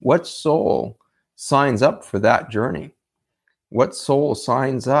What soul signs up for that journey? What soul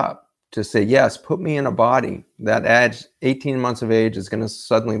signs up to say, yes, put me in a body that at 18 months of age is going to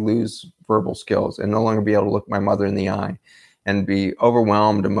suddenly lose verbal skills and no longer be able to look my mother in the eye and be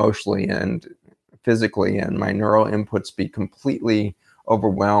overwhelmed emotionally and physically, and my neural inputs be completely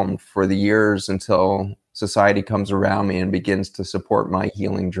overwhelmed for the years until society comes around me and begins to support my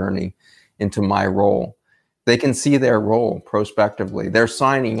healing journey into my role. They can see their role prospectively. They're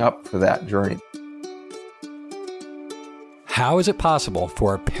signing up for that journey. How is it possible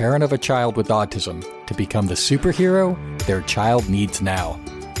for a parent of a child with autism to become the superhero their child needs now?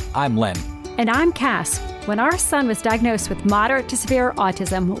 I'm Len. And I'm Cass. When our son was diagnosed with moderate to severe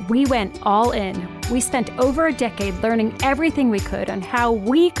autism, we went all in. We spent over a decade learning everything we could on how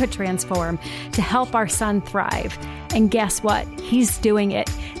we could transform to help our son thrive. And guess what? He's doing it.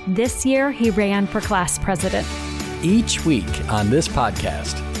 This year, he ran for class president. Each week on this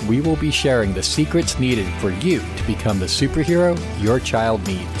podcast, we will be sharing the secrets needed for you to become the superhero your child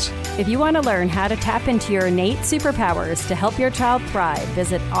needs. If you want to learn how to tap into your innate superpowers to help your child thrive,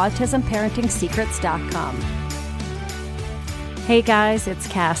 visit autismparenting-secrets.com. Hey guys, it's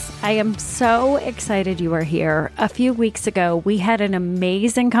Cass. I am so excited you are here. A few weeks ago, we had an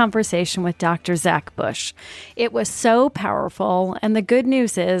amazing conversation with Dr. Zach Bush. It was so powerful, and the good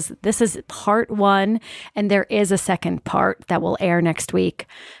news is this is part 1, and there is a second part that will air next week.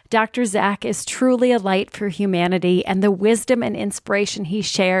 Dr. Zach is truly a light for humanity, and the wisdom and inspiration he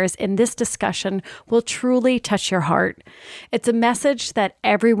shares in this discussion will truly touch your heart. It's a message that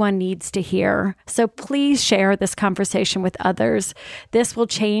everyone needs to hear, so please share this conversation with others. This will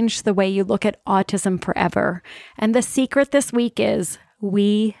change the way you look at autism forever. And the secret this week is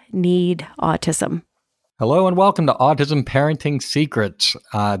we need autism. Hello and welcome to Autism Parenting Secrets.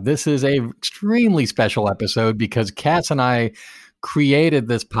 This is a extremely special episode because Cass and I created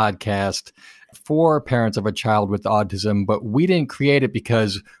this podcast for parents of a child with autism, but we didn't create it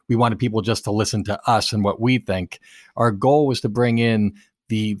because we wanted people just to listen to us and what we think. Our goal was to bring in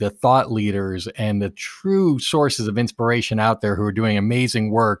the thought leaders and the true sources of inspiration out there who are doing amazing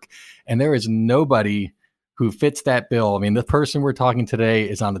work. And there is nobody who fits that bill. I mean, the person we're talking today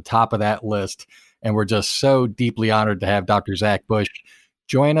is on the top of that list. And we're just so deeply honored to have Dr. Zach Bush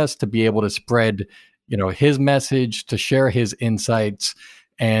join us to be able to spread his message, to share his insights,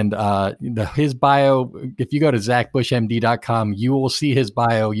 and his bio. If you go to zachbushmd.com, you will see his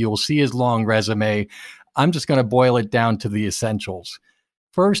bio. You will see his long resume. I'm just going to boil it down to the essentials.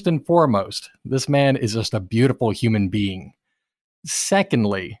 First and foremost, this man is just a beautiful human being.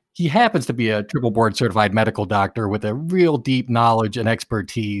 Secondly, he happens to be a triple board certified medical doctor with a real deep knowledge and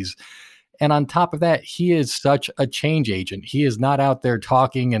expertise. And on top of that, he is such a change agent. He is not out there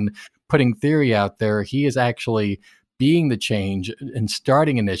talking and putting theory out there. He is actually being the change and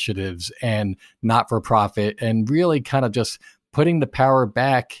starting initiatives and not-for-profit and really kind of just putting the power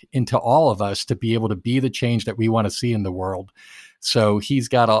back into all of us to be able to be the change that we want to see in the world. So he's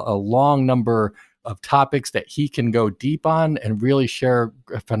got a long number of topics that he can go deep on and really share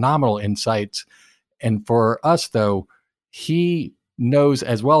phenomenal insights. And for us, though, he knows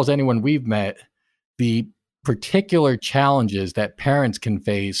as well as anyone we've met the particular challenges that parents can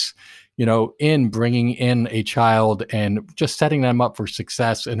face in bringing in a child and just setting them up for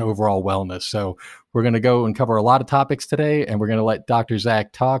success and overall wellness. So we're going to go and cover a lot of topics today, and we're going to let Dr.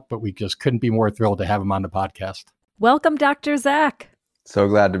 Zach talk, but we just couldn't be more thrilled to have him on the podcast. Welcome, Dr. Zach. So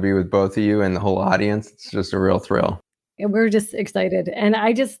glad to be with both of you and the whole audience. It's just a real thrill. And we're just excited. And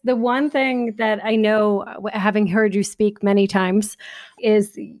the one thing that I know, having heard you speak many times,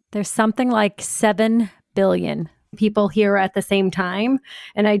 is there's something like 7 billion people here at the same time.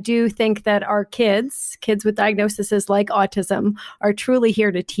 And I do think that our kids with diagnoses like autism, are truly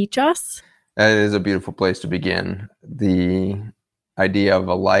here to teach us. It is a beautiful place to begin. The idea of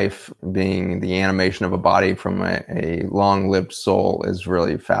a life being the animation of a body from a long-lived soul is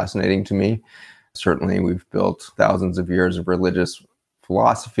really fascinating to me. Certainly, we've built thousands of years of religious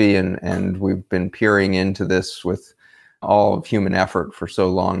philosophy, and we've been peering into this with all of human effort for so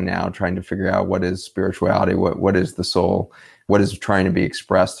long now, trying to figure out what is spirituality, what is the soul, what is trying to be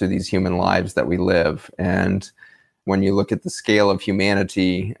expressed through these human lives that we live. And when you look at the scale of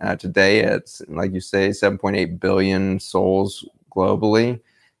humanity today, it's, like you say, 7.8 billion souls globally.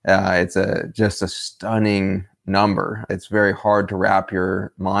 It's just a stunning number. It's very hard to wrap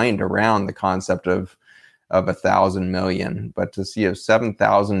your mind around the concept of 1,000 million, but to see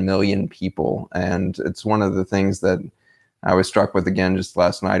 7,000 million people. And it's one of the things that I was struck with again just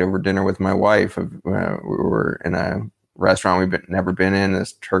last night over dinner with my wife. We were in a restaurant we've never been in,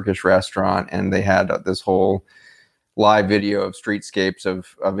 this Turkish restaurant, and they had this whole live video of streetscapes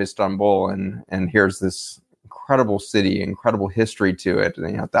of Istanbul, and here's this incredible city, incredible history to it,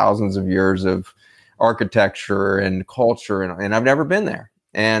 and, thousands of years of architecture and culture, and I've never been there.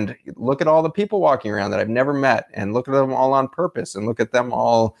 And look at all the people walking around that I've never met, and look at them all on purpose, and look at them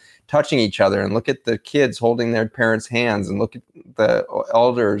all touching each other, and look at the kids holding their parents' hands, and look at the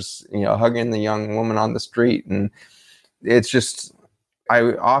elders, hugging the young woman on the street. And it's just,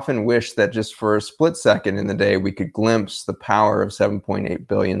 I often wish that just for a split second in the day, we could glimpse the power of 7.8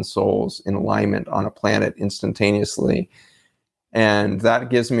 billion souls in alignment on a planet instantaneously. And that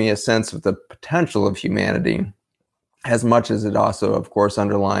gives me a sense of the potential of humanity, as much as it also, of course,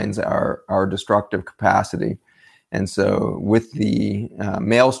 underlines our destructive capacity. And so with the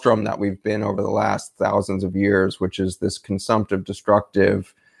maelstrom that we've been over the last thousands of years, which is this consumptive,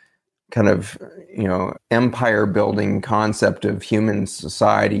 destructive kind of, empire building concept of human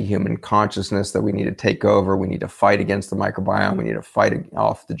society, human consciousness that we need to take over. We need to fight against the microbiome. We need to fight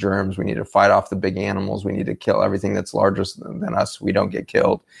off the germs. We need to fight off the big animals. We need to kill everything that's larger than us. We don't get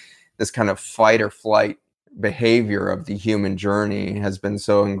killed. This kind of fight or flight behavior of the human journey has been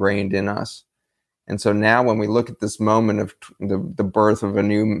so ingrained in us. And so now when we look at this moment of the birth of a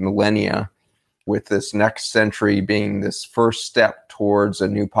new millennia, with this next century being this first step towards a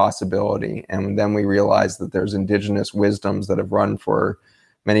new possibility, and then we realize that there's indigenous wisdoms that have run for,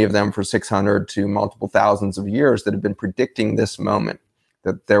 many of them for 600 to multiple thousands of years, that have been predicting this moment,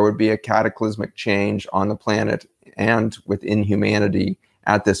 that there would be a cataclysmic change on the planet and within humanity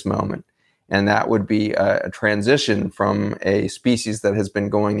at this moment. And that would be a transition from a species that has been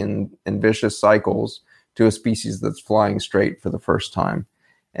going in vicious cycles to a species that's flying straight for the first time.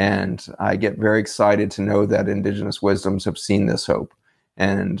 And I get very excited to know that indigenous wisdoms have seen this hope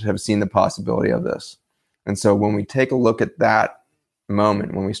and have seen the possibility of this. And so when we take a look at that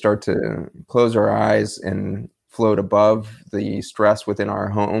moment, when we start to close our eyes and float above the stress within our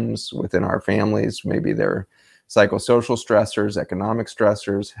homes, within our families, maybe they're psychosocial stressors, economic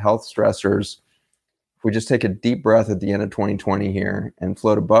stressors, health stressors. If we just take a deep breath at the end of 2020 here and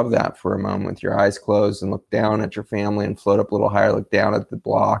float above that for a moment with your eyes closed and look down at your family and float up a little higher, look down at the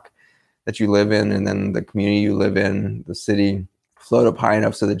block that you live in and then the community you live in, the city, float up high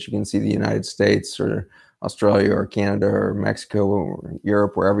enough so that you can see the United States or Australia or Canada or Mexico or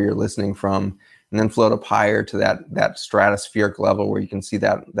Europe, wherever you're listening from, and then float up higher to that stratospheric level where you can see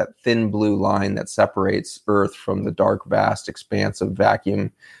that thin blue line that separates Earth from the dark, vast expanse of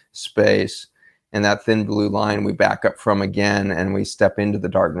vacuum space. And that thin blue line we back up from again, and we step into the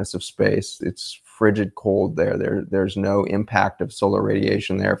darkness of space. It's frigid cold there. There's no impact of solar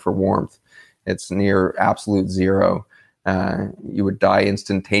radiation there for warmth. It's near absolute zero. You would die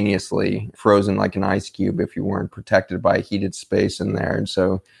instantaneously, frozen like an ice cube if you weren't protected by heated space in there. And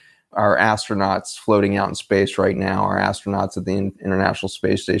so our astronauts floating out in space right now, our astronauts at the International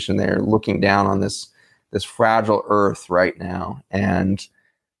Space Station, they're looking down on this fragile Earth right now. And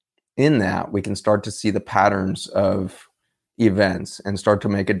in that, we can start to see the patterns of events and start to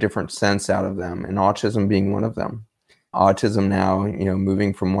make a different sense out of them, and autism being one of them. Autism now,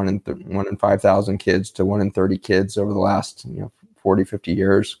 moving from 1 in 5,000 kids to 1 in 30 kids over the last 40, 50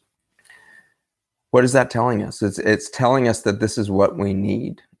 years. What is that telling us? It's telling us that this is what we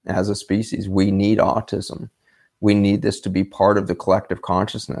need as a species. We need autism. We need this to be part of the collective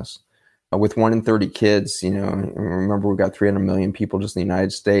consciousness. With 1 in 30 kids, remember we've got 300 million people just in the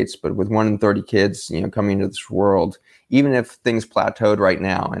United States, but with 1 in 30 kids, coming into this world, even if things plateaued right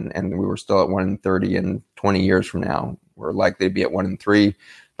now and we were still at 1 in 30 and 20 years from now, we're likely to be at 1 in 3.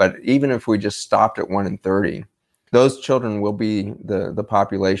 But even if we just stopped at 1 in 30, those children will be the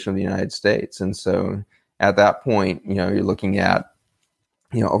population of the United States. And so at that point, you're looking at,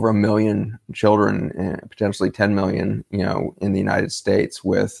 over 1 million children, potentially 10 million, in the United States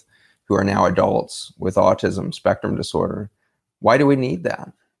who are now adults with autism spectrum disorder. Why do we need that?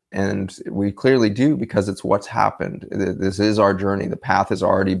 And we clearly do, because it's what's happened. This is our journey. The path has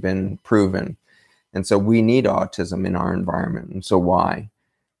already been proven. And so we need autism in our environment. And so why?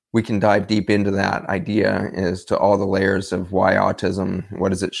 We can dive deep into that idea as to all the layers of why autism,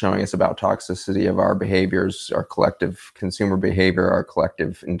 what is it showing us about toxicity of our behaviors, our collective consumer behavior, our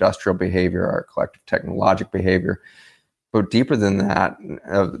collective industrial behavior, our collective technologic behavior. But deeper than that,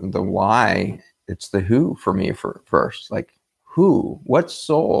 the why, it's the who for me first. Like who, what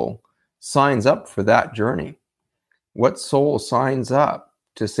soul signs up for that journey? What soul signs up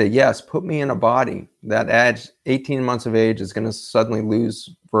to say, yes, put me in a body that at 18 months of age is going to suddenly lose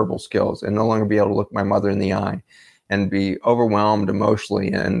verbal skills and no longer be able to look my mother in the eye and be overwhelmed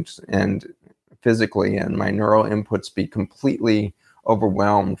emotionally and physically, and my neural inputs be completely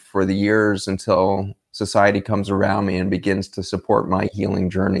overwhelmed for the years until society comes around me and begins to support my healing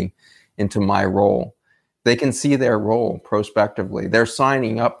journey into my role. They can see their role prospectively. They're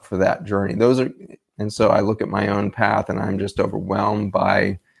signing up for that journey. And so I look at my own path and I'm just overwhelmed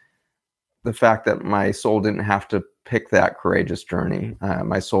by the fact that my soul didn't have to pick that courageous journey.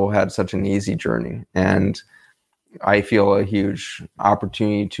 My soul had such an easy journey. And I feel a huge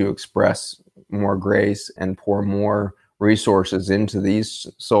opportunity to express more grace and pour more resources into these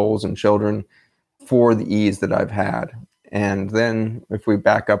souls and children for the ease that I've had. And then if we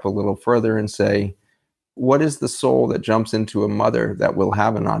back up a little further and say, what is the soul that jumps into a mother that will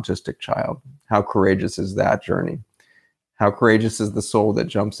have an autistic child? How courageous is that journey? How courageous is the soul that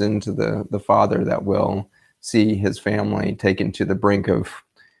jumps into the father that will see his family taken to the brink of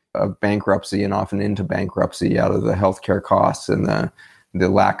bankruptcy and often into bankruptcy out of the healthcare costs and the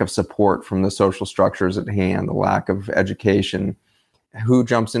lack of support from the social structures at hand, the lack of education? Who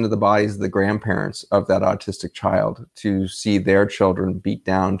jumps into the bodies of the grandparents of that autistic child to see their children beat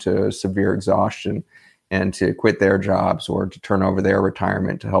down to severe exhaustion and to quit their jobs or to turn over their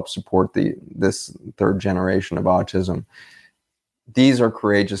retirement to help support this third generation of autism? These are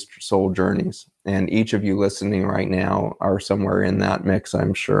courageous soul journeys, and each of you listening right now are somewhere in that mix,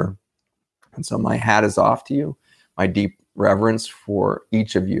 I'm sure. And so my hat is off to you, my deep reverence for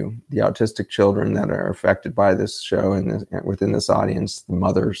each of you, the autistic children that are affected by this show and within this audience, the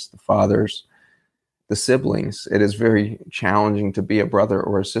mothers, the fathers, the siblings. It is very challenging to be a brother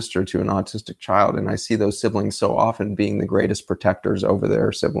or a sister to an autistic child, and I see those siblings so often being the greatest protectors over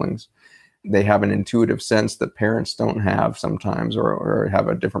their siblings. They have an intuitive sense that parents don't have sometimes, or have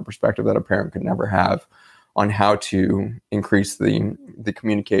a different perspective that a parent could never have on how to increase the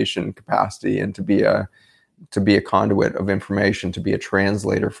communication capacity and to be a conduit of information, to be a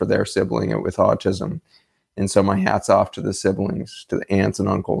translator for their sibling with autism. And so my hat's off to the siblings, to the aunts and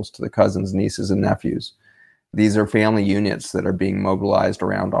uncles, to the cousins, nieces, and nephews. These are family units that are being mobilized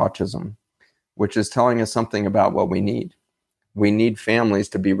around autism, which is telling us something about what we need. We need families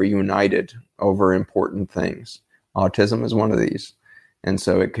to be reunited over important things. Autism is one of these. And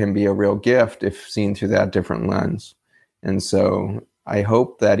so it can be a real gift if seen through that different lens. And so I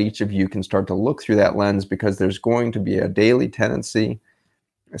hope that each of you can start to look through that lens, because there's going to be a daily tendency,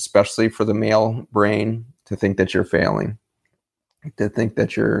 especially for the male brain, to think that you're failing, to think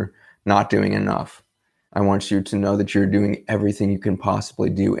that you're not doing enough. I want you to know that you're doing everything you can possibly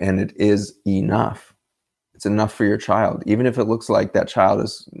do, and it is enough. It's enough for your child, even if it looks like that child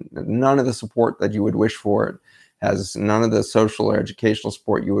has none of the support that you would wish for it, has none of the social or educational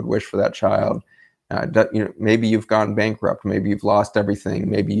support you would wish for that child. Maybe you've gone bankrupt, maybe you've lost everything,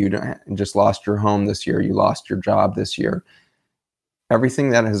 maybe you just lost your home this year, you lost your job this year. Everything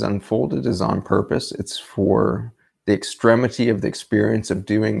that has unfolded is on purpose. It's for the extremity of the experience of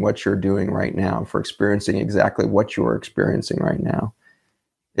doing what you're doing right now, for experiencing exactly what you're experiencing right now.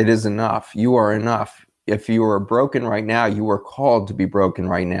 It is enough. You are enough. If you are broken right now, you are called to be broken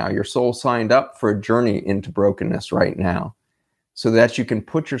right now. Your soul signed up for a journey into brokenness right now, so that you can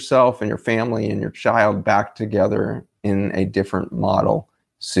put yourself and your family and your child back together in a different model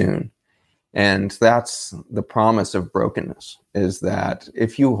soon. And that's the promise of brokenness, is that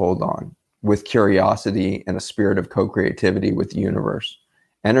if you hold on with curiosity and a spirit of co-creativity with the universe,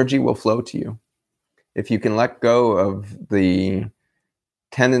 energy will flow to you. If you can let go of the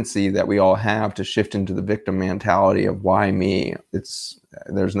tendency that we all have to shift into the victim mentality of why me,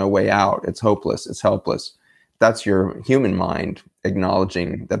 there's no way out, it's hopeless, it's helpless. That's your human mind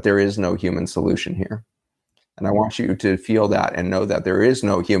acknowledging that there is no human solution here. And I want you to feel that and know that there is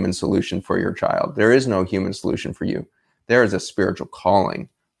no human solution for your child. There is no human solution for you. There is a spiritual calling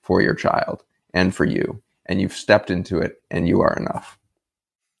for your child and for you. And you've stepped into it, and you are enough.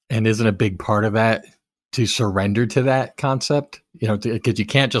 And isn't a big part of that to surrender to that concept? Because you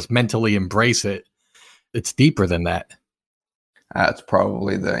can't just mentally embrace it. It's deeper than that. That's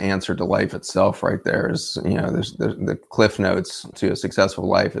probably the answer to life itself right there. Is, there's the cliff notes to a successful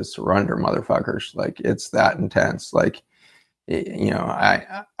life is surrender, motherfuckers. Like, it's that intense. Like,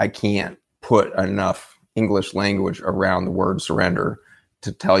 I can't put enough English language around the word surrender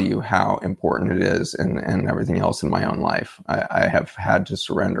to tell you how important it is, and everything else in my own life. I have had to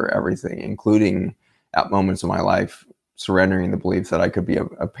surrender everything, including at moments of my life, surrendering the belief that I could be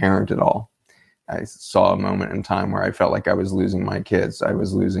a parent at all. I saw a moment in time where I felt like I was losing my kids. I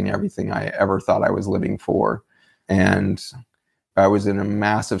was losing everything I ever thought I was living for. And I was in a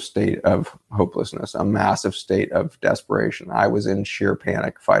massive state of hopelessness, a massive state of desperation. I was in sheer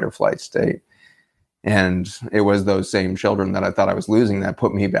panic, fight or flight state. And it was those same children that I thought I was losing that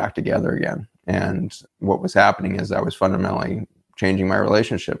put me back together again. And what was happening is I was fundamentally changing my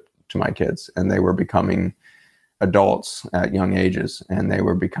relationship to my kids, and they were becoming adults at young ages, and they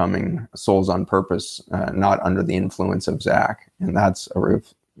were becoming souls on purpose, not under the influence of Zach. And that's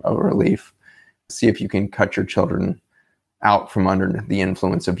a relief. See if you can cut your children out from under the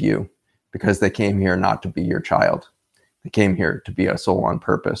influence of you, because they came here not to be your child. They came here to be a soul on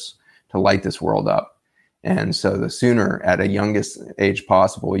purpose, to light this world up. And so the sooner, at a youngest age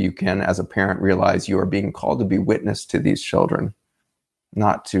possible, you can, as a parent, realize you are being called to be witness to these children,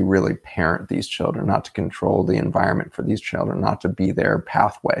 not to really parent these children, not to control the environment for these children, not to be their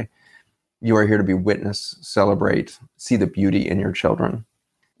pathway. You are here to be witness, celebrate, see the beauty in your children,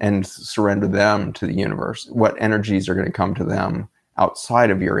 and surrender them to the universe. What energies are going to come to them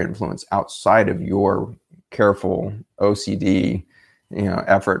outside of your influence, outside of your careful OCD,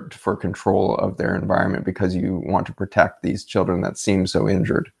 effort for control of their environment, because you want to protect these children that seem so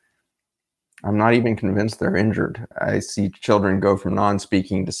injured. I'm not even convinced they're injured. I see children go from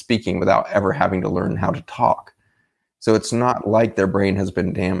non-speaking to speaking without ever having to learn how to talk. So it's not like their brain has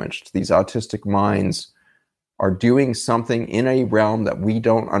been damaged. These autistic minds are doing something in a realm that we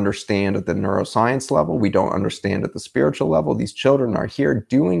don't understand at the neuroscience level. We don't understand at the spiritual level. These children are here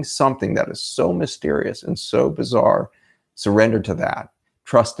doing something that is so mysterious and so bizarre. Surrender to that.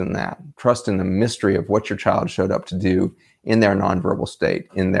 Trust in that. Trust in the mystery of what your child showed up to do in their nonverbal state,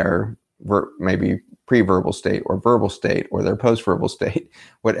 in their maybe pre-verbal state or verbal state or their post-verbal state.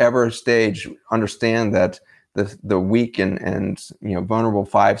 Whatever stage, understand that the weak and vulnerable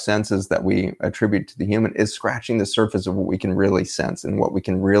five senses that we attribute to the human is scratching the surface of what we can really sense and what we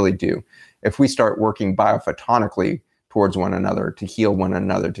can really do. If we start working biophotonically towards one another, to heal one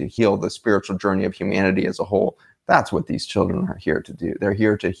another, to heal the spiritual journey of humanity as a whole, that's what these children are here to do. They're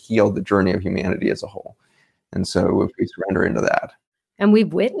here to heal the journey of humanity as a whole. And so if we surrender into that. And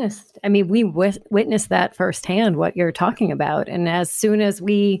we've witnessed that firsthand, what you're talking about. And as soon as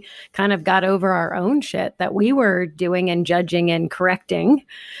we kind of got over our own shit that we were doing and judging and correcting,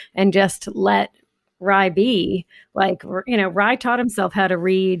 and just let Rye be, Rye taught himself how to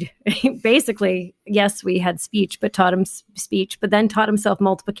read. Basically, yes, we had speech, but taught him speech, but then taught himself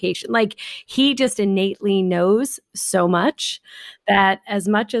multiplication. Like, he just innately knows so much that as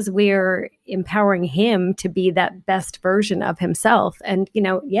much as we're empowering him to be that best version of himself, and,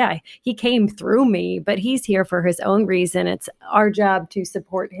 he came through me, but he's here for his own reason. It's our job to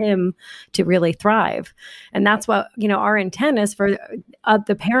support him to really thrive. And that's what, our intent is for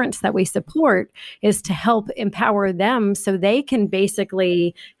the parents that we support, is to help empower them so they can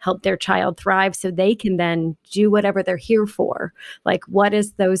basically help their child thrive, so they can then do whatever they're here for. Like, what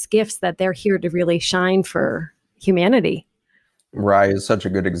is those gifts that they're here to really shine for humanity? Rye is such a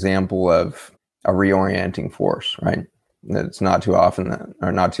good example of a reorienting force, right? That it's not too often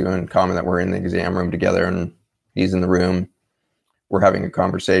not too uncommon that we're in the exam room together and he's in the room, we're having a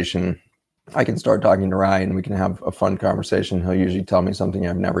conversation. I can start talking to Rye and we can have a fun conversation. He'll usually tell me something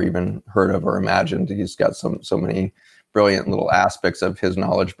I've never even heard of or imagined. He's got so many brilliant little aspects of his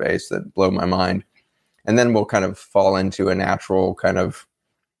knowledge base that blow my mind. And then we'll kind of fall into a natural kind of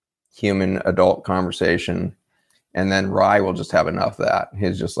human adult conversation. And then Rye will just have enough of that.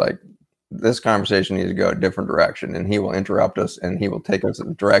 He's just like, this conversation needs to go a different direction. And he will interrupt us and he will take us in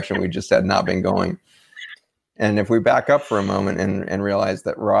a direction we just had not been going. And if we back up for a moment and realize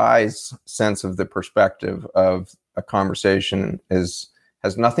that Rye's sense of the perspective of a conversation has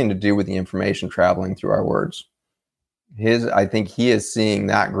nothing to do with the information traveling through our words. I think he is seeing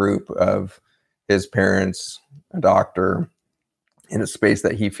that group of his parents, a doctor, in a space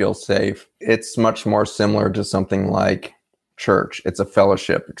that he feels safe. It's much more similar to something like church. It's a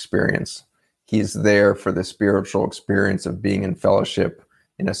fellowship experience. He's there for the spiritual experience of being in fellowship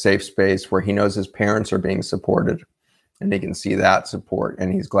in a safe space where he knows his parents are being supported and he can see that support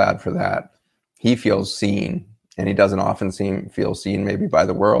and he's glad for that. He feels seen, and he doesn't often feel seen maybe by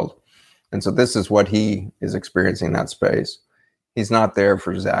the world. And so this is what he is experiencing in that space. He's not there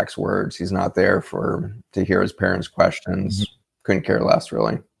for Zach's words. He's not there to hear his parents' questions. Mm-hmm. Couldn't care less,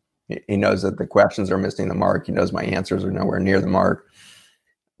 really. He knows that the questions are missing the mark. He knows my answers are nowhere near the mark.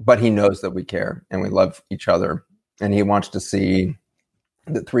 But he knows that we care and we love each other. And he wants to see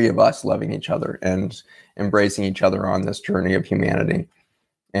the three of us loving each other and embracing each other on this journey of humanity.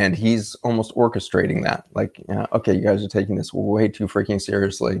 And he's almost orchestrating that. Like, okay, you guys are taking this way too freaking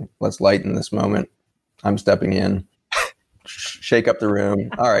seriously. Let's lighten this moment. I'm stepping in. Shake up the room.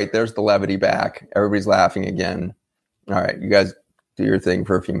 All right, there's the levity back. Everybody's laughing again. All right, you guys do your thing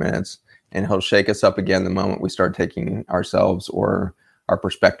for a few minutes. And he'll shake us up again the moment we start taking ourselves or our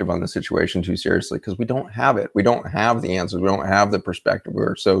perspective on the situation too seriously, because we don't have it. We don't have the answers. We don't have the perspective.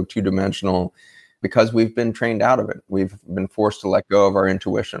 We're so two-dimensional. because we've been trained out of it. We've been forced to let go of our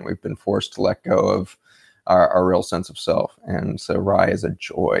intuition. We've been forced to let go of our real sense of self. And so Rye is a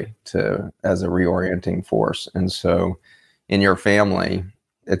joy as a reorienting force. And so in your family,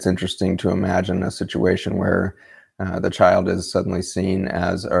 it's interesting to imagine a situation where the child is suddenly seen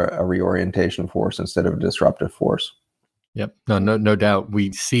as a reorientation force instead of a disruptive force. Yep. No doubt.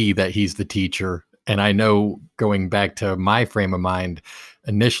 We see that he's the teacher. And I know, going back to my frame of mind,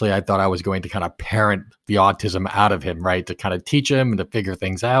 initially I thought I was going to kind of parent the autism out of him, right? To kind of teach him and to figure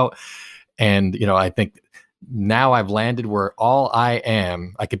things out. And, I think now I've landed where all I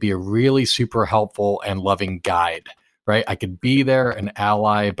could be a really super helpful and loving guide, right? I could be there, an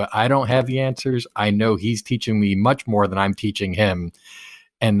ally, but I don't have the answers. I know he's teaching me much more than I'm teaching him.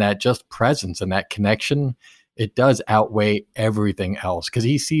 And that just presence and that connection, it does outweigh everything else, because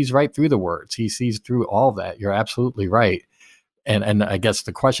he sees right through the words. He sees through all of that. You're absolutely right. And I guess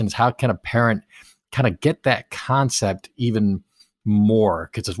the question is, how can a parent kind of get that concept even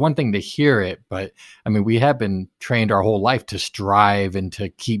more? Because it's one thing to hear it, but I mean, we have been trained our whole life to strive and to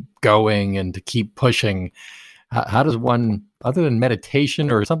keep going and to keep pushing. How does one, other than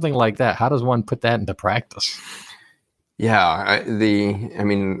meditation or something like that, how does one put that into practice? Yeah, the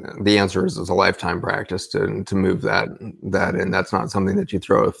answer is a lifetime practice to move that in. That's not something that you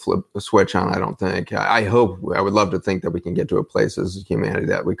throw a switch on, I don't think. I would love to think that we can get to a place as humanity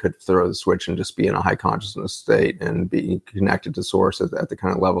that we could throw the switch and just be in a high consciousness state and be connected to source at the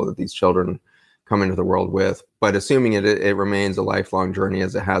kind of level that these children come into the world with. But assuming it remains a lifelong journey,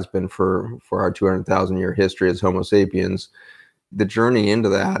 as it has been for our 200,000 year history as Homo sapiens, the journey into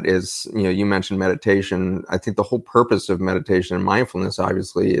that is, you mentioned meditation. I think the whole purpose of meditation and mindfulness,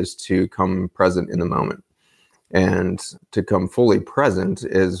 obviously, is to come present in the moment. And to come fully present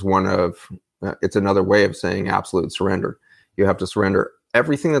is it's another way of saying absolute surrender. You have to surrender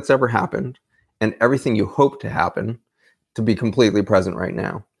everything that's ever happened and everything you hope to happen to be completely present right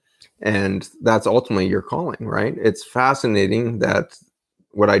now. And that's ultimately your calling, right? It's fascinating that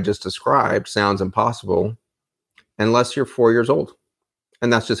what I just described sounds impossible unless you're 4 years old.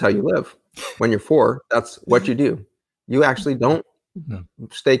 And that's just how you live. When you're 4, that's what you do. You actually don't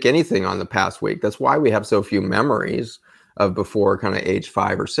stake anything on the past week. That's why we have so few memories of before kind of age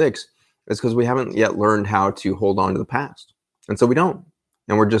 5 or 6. It's because we haven't yet learned how to hold on to the past. And so we don't.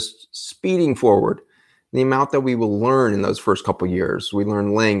 And we're just speeding forward. The amount that we will learn in those first couple of years, we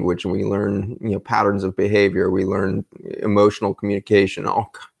learn language and we learn, patterns of behavior. We learn emotional communication.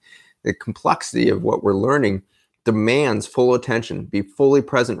 All the complexity of what we're learning demands full attention. Be fully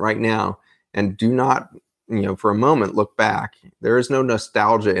present right now, and do not, for a moment, look back. There is no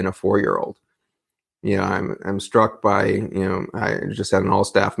nostalgia in a 4-year-old. I'm struck by, I just had an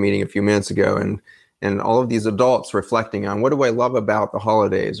all-staff meeting a few minutes ago, and all of these adults reflecting on, what do I love about the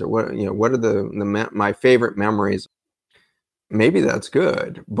holidays, or what are my favorite memories. Maybe that's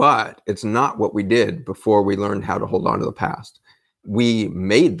good, but it's not what we did before we learned how to hold on to the past. We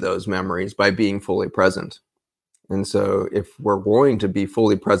made those memories by being fully present. And so if we're going to be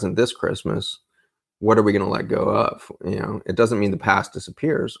fully present this Christmas, what are we going to let go of? It doesn't mean the past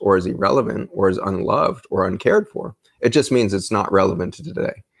disappears or is irrelevant or is unloved or uncared for. It just means it's not relevant to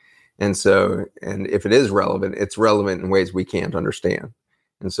today. And if it is relevant, it's relevant in ways we can't understand.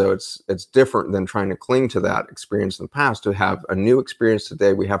 And so it's different than trying to cling to that experience in the past. To have a new experience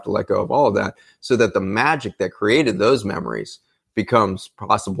today, we have to let go of all of that so that the magic that created those memories becomes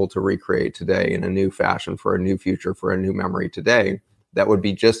possible to recreate today in a new fashion, for a new future, for a new memory today that would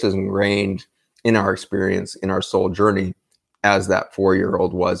be just as ingrained in our experience, in our soul journey, as that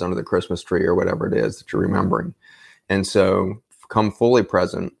 4-year-old was under the Christmas tree or whatever it is that you're remembering. And so come fully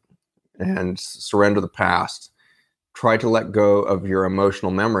present and surrender the past. Try to let go of your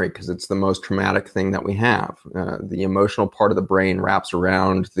emotional memory, because it's the most traumatic thing that we have. The emotional part of the brain wraps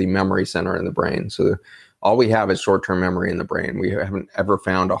around the memory center in the brain. So all we have is short-term memory in the brain. We haven't ever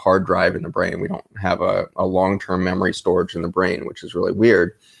found a hard drive in the brain. We don't have a long-term memory storage in the brain, which is really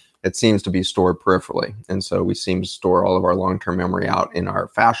weird. It seems to be stored peripherally. And so we seem to store all of our long-term memory out in our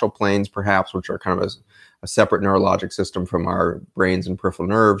fascial planes, perhaps, which are kind of a separate neurologic system from our brains and peripheral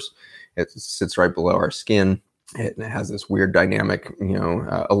nerves. It sits right below our skin. It has this weird dynamic,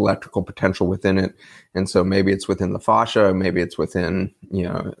 electrical potential within it. And so maybe it's within the fascia, maybe it's within,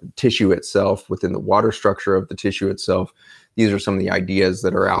 tissue itself, within the water structure of the tissue itself. These are some of the ideas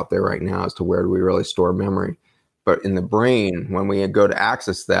that are out there right now as to where do we really store memory. But in the brain, when we go to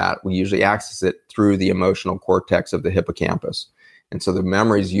access that, we usually access it through the emotional cortex of the hippocampus. And so the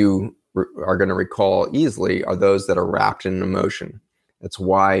memories you are going to recall easily are those that are wrapped in emotion. It's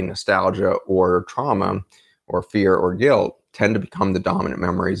why nostalgia or trauma or fear or guilt tend to become the dominant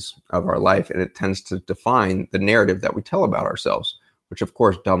memories of our life, and it tends to define the narrative that we tell about ourselves, which of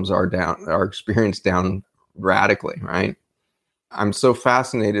course dumbs our experience down radically, right? I'm so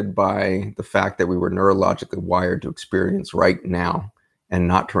fascinated by the fact that we were neurologically wired to experience right now and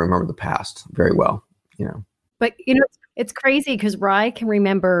not to remember the past very well, But, it's crazy because Rye can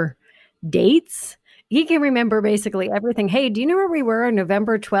remember dates. He can remember basically everything. Hey, do you know where we were on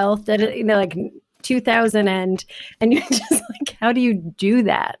November 12th? Like 2000 and you're just like, how do you do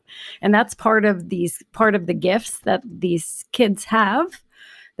that? And that's part of the gifts that these kids have.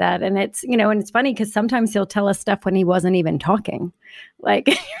 And it's, and it's funny because sometimes he'll tell us stuff when he wasn't even talking. Like,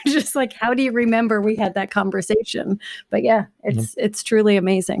 you're just like, how do you remember we had that conversation? But yeah, it's truly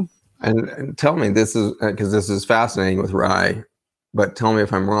amazing. And tell me, this is because this is fascinating with Rye, but tell me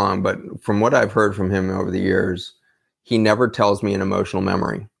if I'm wrong. But from what I've heard from him over the years, he never tells me an emotional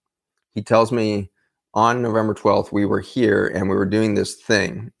memory. He tells me on November 12th, we were here and we were doing this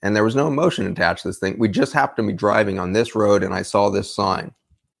thing and there was no emotion attached to this thing. We just happened to be driving on this road and I saw this sign.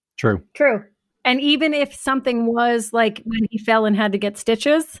 True. And even if something was like when he fell and had to get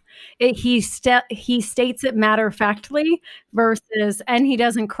stitches, he states it matter-of-factly versus, and he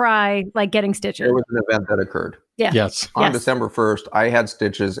doesn't cry like getting stitches. There was an event that occurred. Yeah. Yes. On December 1st, I had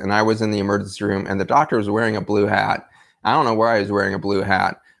stitches and I was in the emergency room and the doctor was wearing a blue hat. I don't know why he was wearing a blue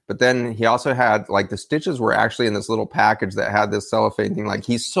hat, but then he also had like the stitches were actually in this little package that had this cellophane thing. Like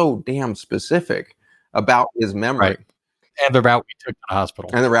he's so damn specific about his memory. Right. And the route we took to the hospital.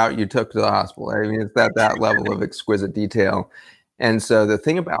 And the route you took to the hospital. I mean, it's that level of exquisite detail. And so the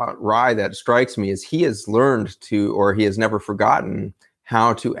thing about Rye that strikes me is he has learned to, or he has never forgotten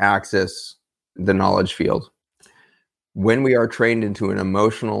how to access the knowledge field. When we are trained into an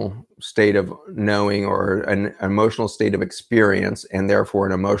emotional state of knowing or an emotional state of experience, and therefore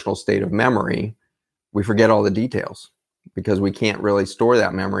an emotional state of memory, we forget all the details because we can't really store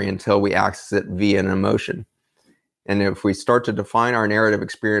that memory until we access it via an emotion. And if we start to define our narrative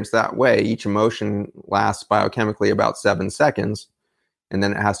experience that way, each emotion lasts biochemically about 7 seconds, and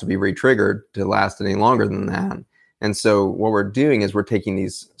then it has to be re-triggered to last any longer than that. And so what we're doing is we're taking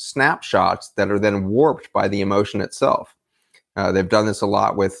these snapshots that are then warped by the emotion itself. They've done this a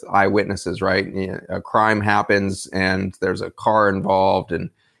lot with eyewitnesses, right? A crime happens and there's a car involved,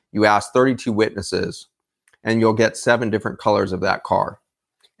 and you ask 32 witnesses, and you'll get 7 different colors of that car.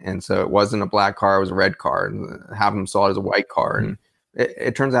 And so it wasn't a black car, it was a red car. And half of them saw it as a white car. And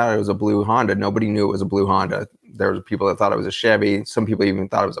it turns out it was a blue Honda. Nobody knew it was a blue Honda. There were people that thought it was a Chevy. Some people even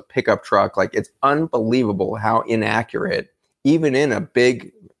thought it was a pickup truck. Like, it's unbelievable how inaccurate, even in a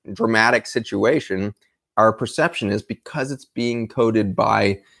big dramatic situation, our perception is, because it's being coded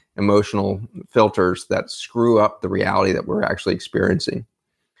by emotional filters that screw up the reality that we're actually experiencing.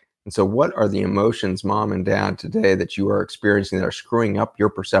 And so what are the emotions, mom and dad, today that you are experiencing that are screwing up your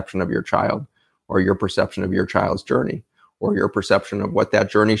perception of your child, or your perception of your child's journey, or your perception of what that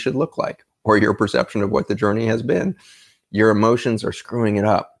journey should look like, or your perception of what the journey has been? Your emotions are screwing it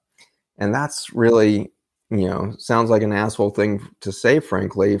up. And that's really, sounds like an asshole thing to say,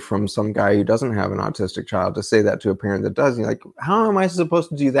 frankly, from some guy who doesn't have an autistic child, to say that to a parent that does. You're like, how am I supposed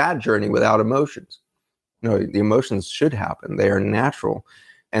to do that journey without emotions? No, the emotions should happen. They are natural.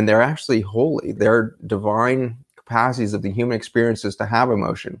 And they're actually holy. They're divine capacities of the human experiences to have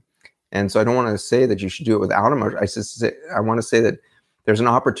emotion. And so I don't want to say that you should do it without emotion. I want to say that there's an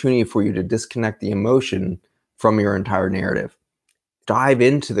opportunity for you to disconnect the emotion from your entire narrative. Dive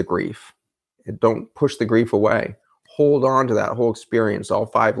into the grief. Don't push the grief away. Hold on to that whole experience, all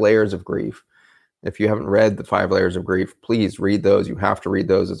 5 layers of grief. If you haven't read the 5 layers of grief, please read those. You have to read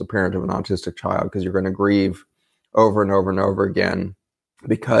those as a parent of an autistic child, because you're going to grieve over and over and over again.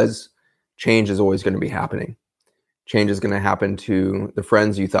 Because change is always going to be happening. Change is going to happen to the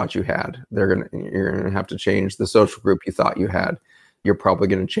friends you thought you had. You're going to have to change the social group you thought you had. You're probably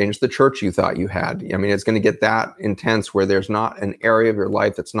going to change the church you thought you had. I mean, it's going to get that intense where there's not an area of your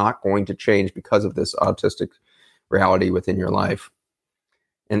life that's not going to change because of this autistic reality within your life.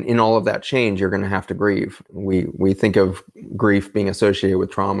 And in all of that change, you're going to have to grieve. We think of grief being associated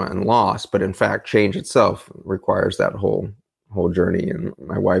with trauma and loss, but in fact, change itself requires that whole journey. And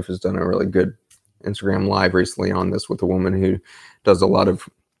my wife has done a really good Instagram live recently on this with a woman who does a lot of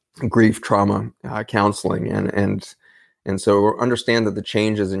grief trauma counseling, and so understand that the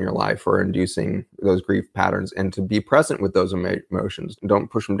changes in your life are inducing those grief patterns, and to be present with those emotions. Don't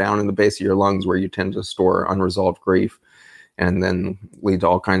push them down in the base of your lungs where you tend to store unresolved grief and then lead to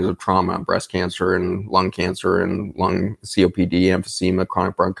all kinds of trauma, breast cancer and lung COPD, emphysema,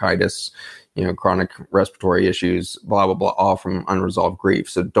 chronic bronchitis, chronic respiratory issues, blah, blah, blah, all from unresolved grief.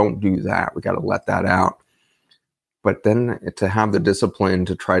 So don't do that. We got to let that out. but then to have the discipline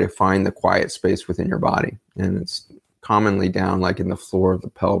to try to find the quiet space within your body. And it's commonly down like in the floor of the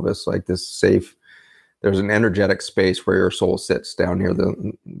pelvis, like this safe, there's an energetic space where your soul sits down near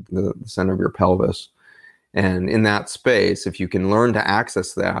the center of your pelvis. And in that space, if you can learn to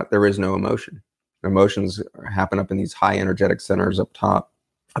access that, there is no emotion. Emotions happen up in these high energetic centers up top,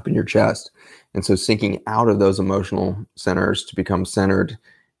 up in your chest. And so sinking out of those emotional centers to become centered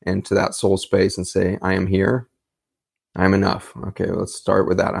into that soul space and say, I am here, I am enough. Okay, let's start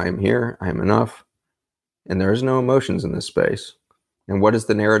with that. I am here, I am enough. And there is no emotions in this space. And what is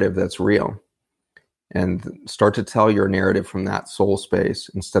the narrative that's real? And start to tell your narrative from that soul space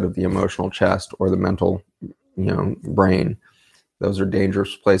instead of the emotional chest or the mental, brain. Those are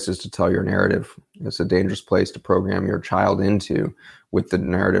dangerous places to tell your narrative. It's a dangerous place to program your child into with the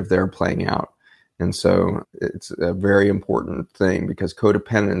narrative they're playing out. And so it's a very important thing, because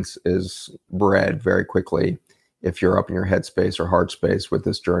codependence is bred very quickly if you're up in your head space or heart space with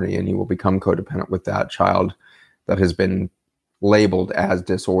this journey, and you will become codependent with that child that has been labeled as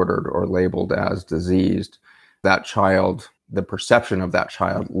disordered or labeled as diseased. That child, the perception of that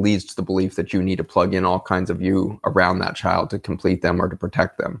child leads to the belief that you need to plug in all kinds of you around that child to complete them or to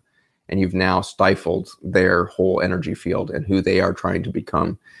protect them. And you've now stifled their whole energy field and who they are trying to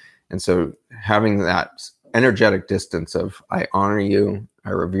become. And so having that energetic distance of, I honor you, I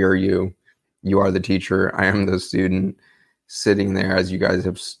revere you, you are the teacher, I am the student, sitting there as you guys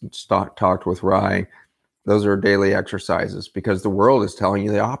have talked with Rai, those are daily exercises, because the world is telling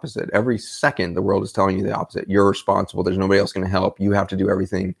you the opposite. Every second, the world is telling you the opposite. You're responsible. There's nobody else going to help. You have to do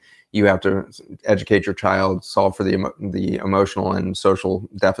everything. You have to educate your child, solve for the emotional and social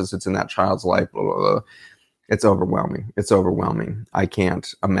deficits in that child's life. Blah, blah, blah. It's overwhelming. It's overwhelming. I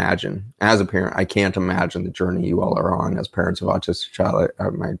can't imagine, as a parent, I can't imagine the journey you all are on as parents of autistic child.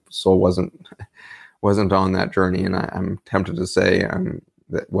 My soul wasn't on that journey, and I'm tempted to say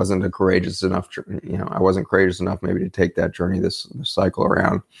that wasn't a courageous enough, I wasn't courageous enough maybe to take that journey, this cycle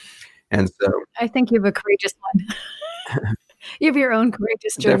around. And so I think you have a courageous one. You have your own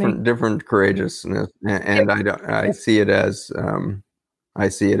courageous journey. Different courageousness. And I see it as, on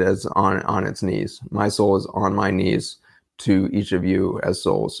its knees. My soul is on my knees to each of you as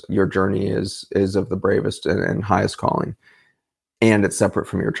souls. Your journey is of the bravest and highest calling. And it's separate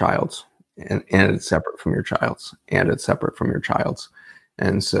from your child's. And it's separate from your child's. And it's separate from your child's.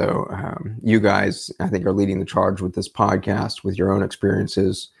 And so you guys, I think, are leading the charge with this podcast, with your own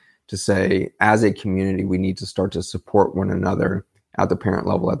experiences, to say, as a community, we need to start to support one another at the parent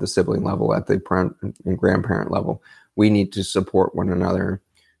level, at the sibling level, at the parent and grandparent level. We need to support one another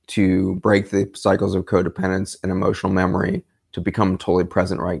to break the cycles of codependence and emotional memory, to become totally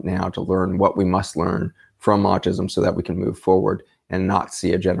present right now, to learn what we must learn from autism so that we can move forward and not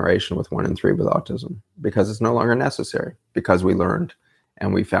see a generation with 1 in 3 with autism, because it's no longer necessary, because we learned.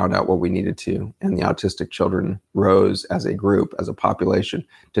 And we found out what we needed to. And the autistic children rose as a group, as a population,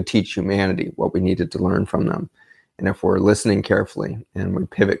 to teach humanity what we needed to learn from them. And if we're listening carefully and we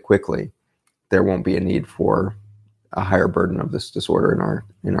pivot quickly, there won't be a need for a higher burden of this disorder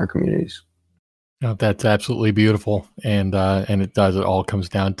in our communities. No, that's absolutely beautiful. And it all comes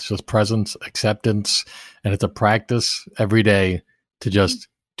down to just presence, acceptance, and it's a practice every day to just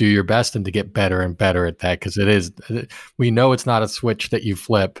do your best and to get better and better at that, because we know it's not a switch that you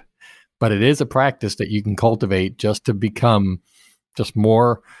flip, but it is a practice that you can cultivate just to become just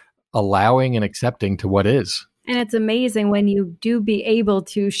more allowing and accepting to what is. And it's amazing when you do be able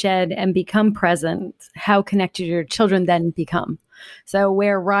to shed and become present, how connected your children then become. So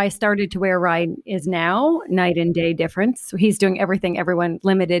where Rai started to where Rai is now, night and day difference. So he's doing everything everyone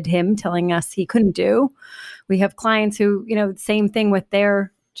limited him, telling us he couldn't do. We have clients who, same thing with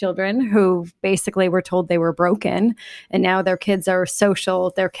their children who basically were told they were broken, and now their kids are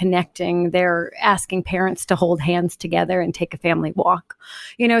social, they're connecting, they're asking parents to hold hands together and take a family walk,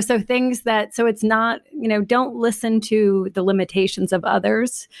 so it's not, don't listen to the limitations of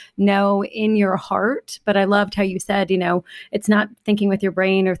others, know in your heart. But I loved how you said, it's not thinking with your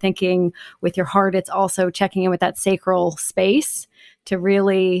brain or thinking with your heart, it's also checking in with that sacral space to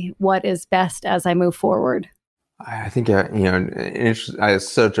really what is best as I move forward. I think, it's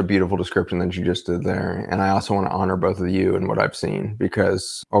such a beautiful description that you just did there. And I also want to honor both of you and what I've seen,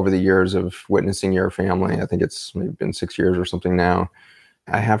 because over the years of witnessing your family, I think it's maybe been 6 years or something now,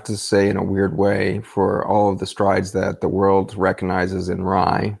 I have to say, in a weird way, for all of the strides that the world recognizes in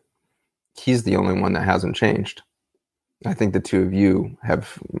Rai, he's the only one that hasn't changed. I think the two of you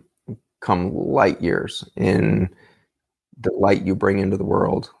have come light years in the light you bring into the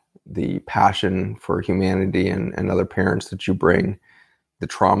world, the passion for humanity and other parents that you bring, the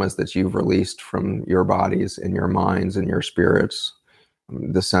traumas that you've released from your bodies and your minds and your spirits.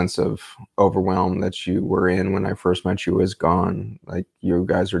 The sense of overwhelm that you were in when I first met you is gone. Like, you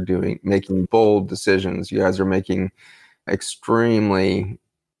guys are making bold decisions. You guys are making extremely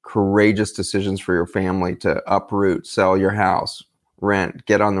courageous decisions for your family to uproot, sell your house, rent,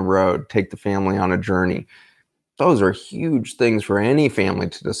 get on the road, take the family on a journey. Those are huge things for any family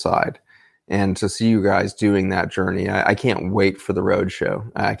to decide. And to see you guys doing that journey, I can't wait for the road show.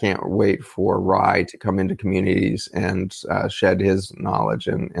 I can't wait for Rye to come into communities and shed his knowledge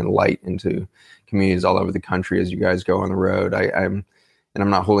and light into communities all over the country as you guys go on the road. I'm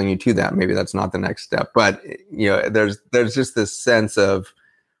not holding you to that. Maybe that's not the next step, but there's just this sense of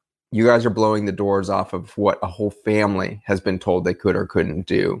you guys are blowing the doors off of what a whole family has been told they could or couldn't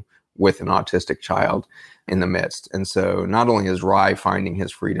do with an autistic child in the midst. And so not only is Rye finding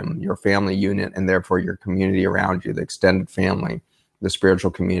his freedom, your family unit, and therefore your community around you, the extended family, the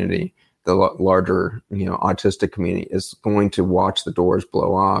spiritual community, the larger, autistic community is going to watch the doors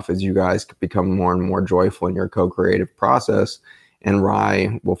blow off as you guys become more and more joyful in your co-creative process. And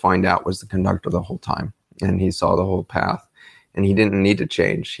Rye will find out was the conductor the whole time. And he saw the whole path. And he didn't need to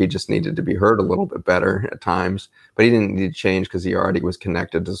change. He just needed to be heard a little bit better at times. But he didn't need to change because he already was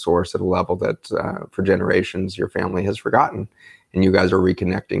connected to Source at a level that for generations your family has forgotten. And you guys are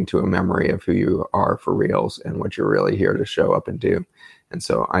reconnecting to a memory of who you are for reals and what you're really here to show up and do. And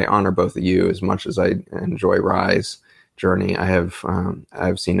so I honor both of you as much as I enjoy Rye's journey. I've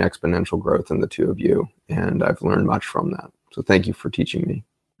seen exponential growth in the two of you, and I've learned much from that. So thank you for teaching me.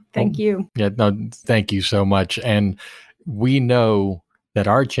 Thank you. Yeah, no, thank you so much. And we know that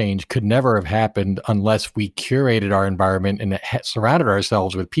our change could never have happened unless we curated our environment and surrounded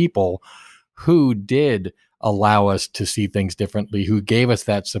ourselves with people who did allow us to see things differently, who gave us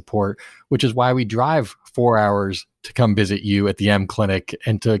that support, which is why we drive 4 hours to come visit you at the M Clinic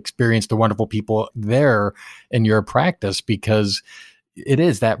and to experience the wonderful people there in your practice, because it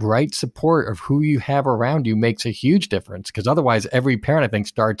is that right support of who you have around you makes a huge difference. Because otherwise, every parent, I think,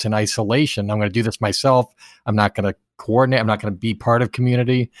 starts in isolation. I'm going to do this myself. I'm not going to coordinate. I'm not going to be part of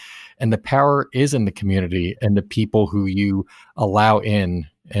community. And the power is in the community and the people who you allow in.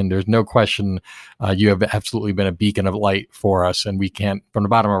 And there's no question you have absolutely been a beacon of light for us. And we can't, from the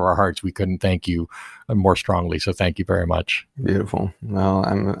bottom of our hearts, we couldn't thank you more strongly. So thank you very much. Beautiful. Well,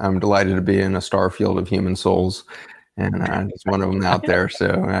 I'm delighted to be in a star field of human souls. And it's one of them out there. So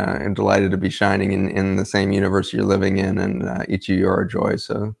I'm delighted to be shining in the same universe you're living in, and each of you are a joy.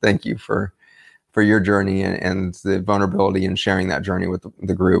 So thank you for your journey and the vulnerability and sharing that journey with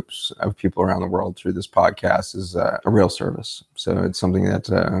the groups of people around the world through this podcast is a real service. So it's something that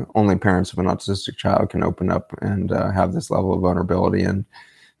only parents of an autistic child can open up and have this level of vulnerability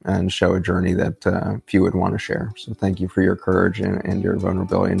and show a journey that few would want to share. So thank you for your courage and your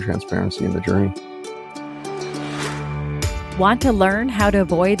vulnerability and transparency in the journey. Want to learn how to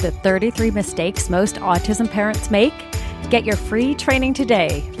avoid the 33 mistakes most autism parents make? Get your free training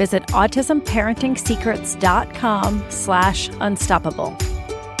today. Visit autismparenting secrets.com/unstoppable.